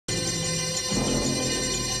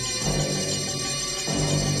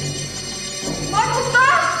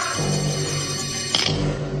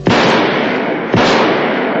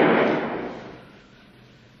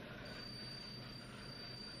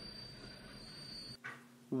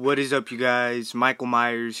What is up, you guys? Michael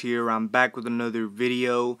Myers here. I'm back with another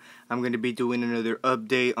video. I'm going to be doing another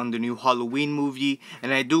update on the new Halloween movie,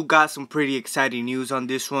 and I do got some pretty exciting news on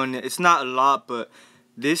this one. It's not a lot, but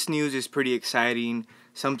this news is pretty exciting,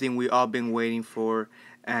 something we all been waiting for,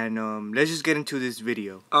 and let's just get into this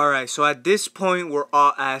video. Alright, so at this point we're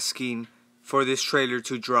all asking for this trailer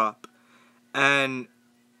to drop, and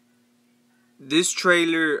this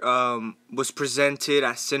trailer was presented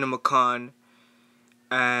at CinemaCon.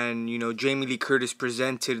 And, you know, Jamie Lee Curtis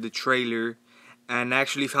presented the trailer and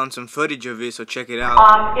actually found some footage of it, so check it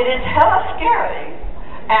out. It is hella scary,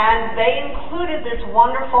 and they included this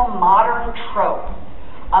wonderful modern trope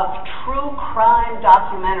of true crime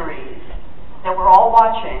documentaries that we're all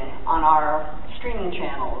watching on our streaming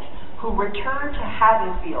channels, who return to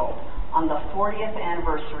Haddonfield on the 40th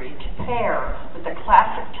anniversary to pair with the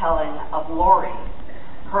classic telling of Laurie,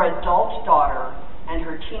 her adult daughter, and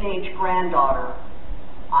her teenage granddaughter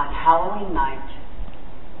on Halloween night,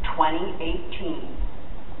 2018,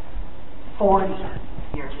 40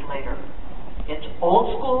 years later. It's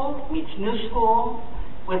old school meets new school,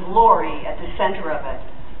 with Laurie at the center of it,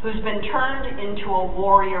 who's been turned into a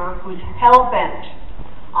warrior who's hell-bent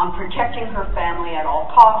on protecting her family at all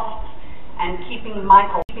costs and keeping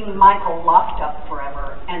Michael locked up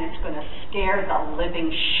forever, and it's going to scare the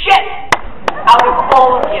living shit out of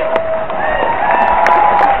all of you.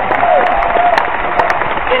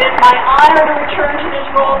 It is my honor to return to this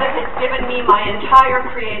role that has given me my entire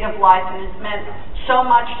creative life and has meant so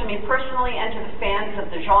much to me personally and to the fans of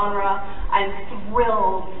the genre. I'm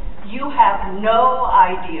thrilled. You have no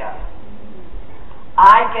idea.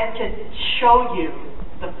 I get to show you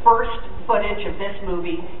the first footage of this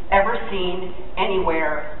movie ever seen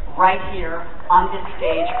anywhere, right here on this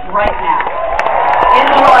stage, right now.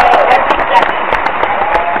 Enjoy every second.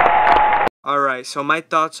 Alright, so my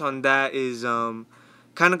thoughts on that is,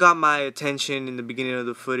 kind of got my attention in the beginning of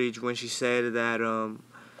the footage when she said that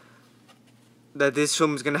that this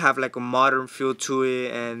film is gonna have like a modern feel to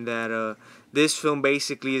it, and that this film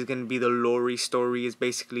basically is gonna be the Laurie story. It's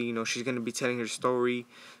basically, you know, she's gonna be telling her story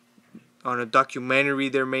on a documentary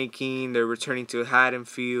they're making. They're returning to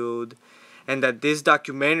Haddonfield, and that this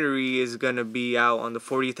documentary is gonna be out on the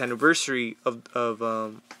 40th anniversary of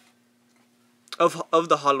the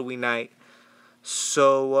Halloween night.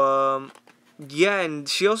 So yeah, and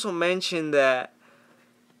she also mentioned that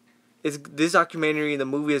this documentary, the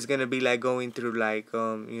movie, is gonna be like going through like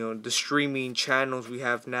you know, the streaming channels we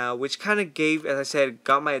have now, which kind of gave, as I said,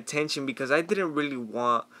 got my attention, because I didn't really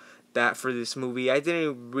want that for this movie. I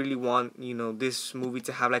didn't really want, you know, this movie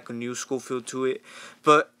to have like a new school feel to it.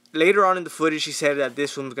 But later on in the footage, she said that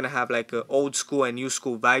this one's gonna have like an old school and new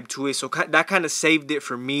school vibe to it, so that kind of saved it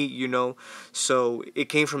for me, you know. So it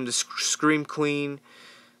came from the Scream Queen,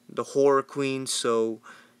 the horror queen. So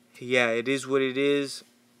yeah, it is what it is,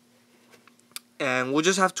 and we'll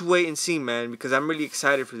just have to wait and see, man, because I'm really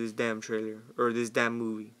excited for this damn trailer, or this damn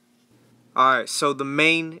movie. Alright, so the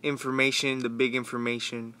main information, the big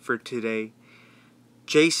information for today: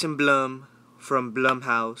 Jason Blum from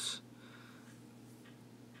Blumhouse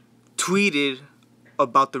tweeted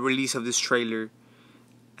about the release of this trailer,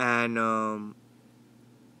 and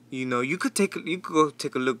you know, you could go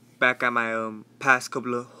take a look back at my past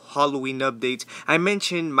couple of Halloween updates. I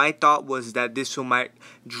mentioned my thought was that this film might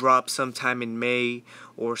drop sometime in May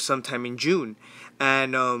or sometime in June,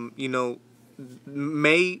 and you know,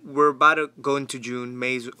 May, we're about to go into June.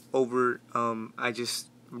 May's over. I just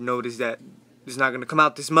noticed that it's not gonna come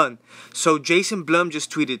out this month. So Jason Blum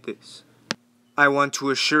just tweeted this: I want to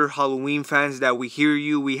assure Halloween fans that we hear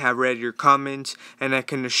you, we have read your comments, and I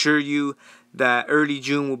can assure you that early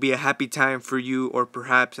June will be a happy time for you, or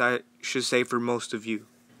perhaps I should say for most of you.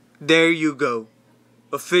 There you go.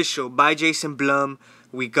 Official by Jason Blum.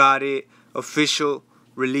 We got it. Official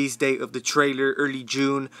release date of the trailer, early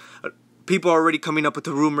June. People are already coming up with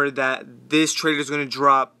the rumor that this trailer is going to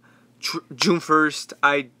drop June 1st.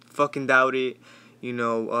 I fucking doubt it. You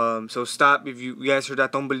know, so stop if you guys heard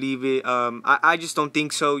that. Don't believe it. I just don't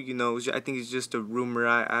think so. You know, I think it's just a rumor.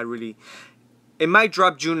 It might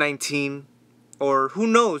drop June 19, or who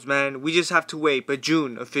knows, man. We just have to wait. But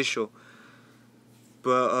June, official.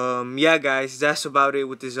 But yeah, guys, that's about it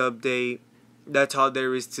with this update. That's all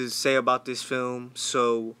there is to say about this film.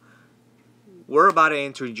 So we're about to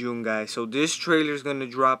enter June, guys. So this trailer is gonna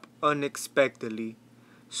drop unexpectedly.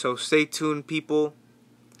 So stay tuned, people.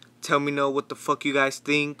 Tell me what the fuck you guys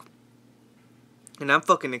think. And I'm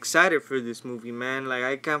fucking excited for this movie, man. Like,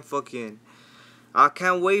 I can't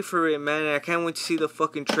wait for it, man. I can't wait to see the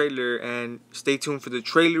fucking trailer. And stay tuned for the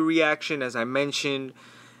trailer reaction, as I mentioned.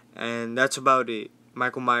 And that's about it.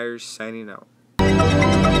 Michael Myers signing out.